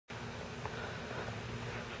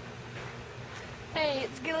Hey,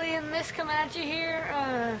 it's Gilly and Miss coming at you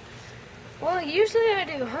here. Well, usually I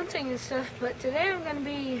do hunting and stuff, but today I'm going to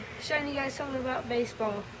be showing you guys something about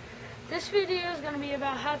baseball. This video is going to be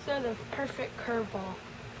about how to throw the perfect curveball.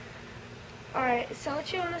 Alright, so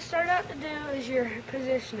what you want to start out to do is your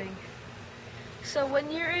positioning. So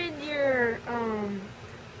when you're in your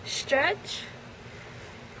stretch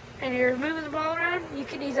and you're moving the ball around, you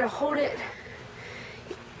can either hold it,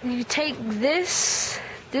 you take this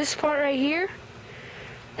part right here,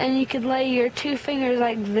 and you can lay your two fingers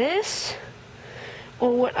like this,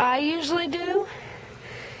 or what I usually do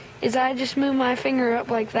is I just move my finger up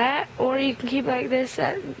like that, or you can keep it like this.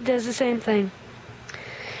 That does the same thing.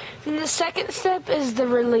 Then the second step is the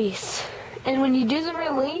release, and when you do the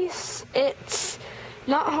release, it's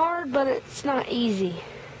not hard, but it's not easy.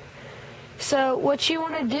 So what you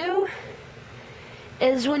want to do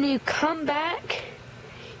is when you come back,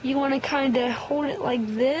 you want to kind of hold it like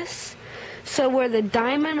this. So where the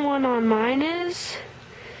diamond one on mine is,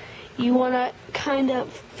 you want to kind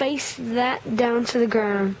of face that down to the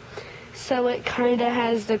ground, so it kind of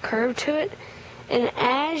has the curve to it. And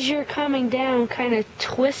as you're coming down, kind of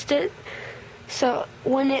twist it. So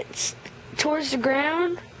when it's towards the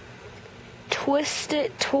ground, twist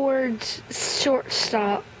it towards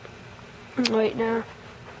shortstop. Wait now.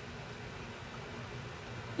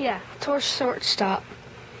 Yeah, towards shortstop.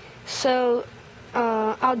 So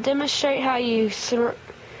I'll demonstrate how you throw.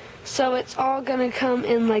 So it's all gonna come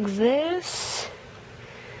in like this,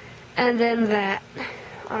 and then that.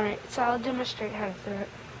 Alright, so I'll demonstrate how to throw it.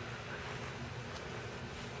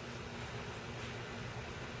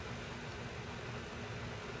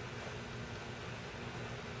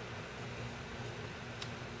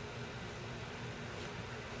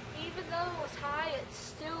 Even though it was high, it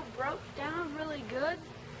still broke down really good.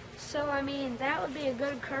 So, I mean, that would be a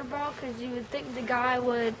good curveball because you would think the guy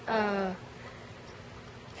would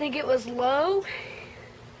think it was low.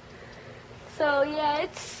 So, yeah,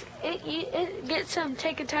 it gets some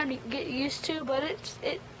taking time to get used to, but it's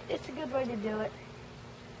a good way to do it.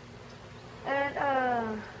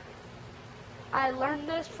 And I learned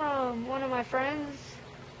this from one of my friends,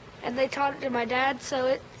 and they taught it to my dad, so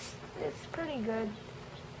it's pretty good.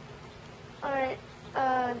 Alright.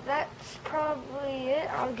 That's probably it.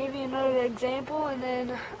 I'll give you another example and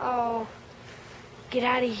then I'll get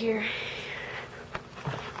out of here.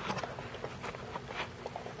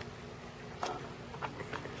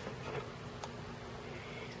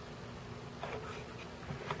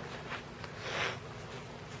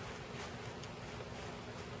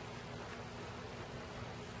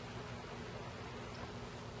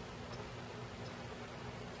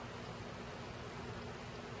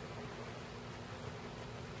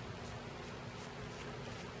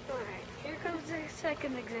 Here comes the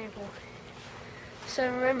second example. So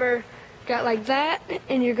remember, got like that,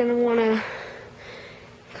 and you're gonna wanna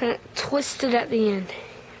kind of twist it at the end.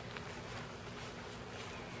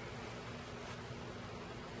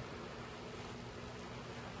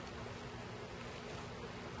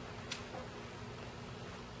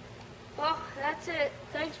 Well, that's it.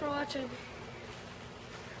 Thanks for watching.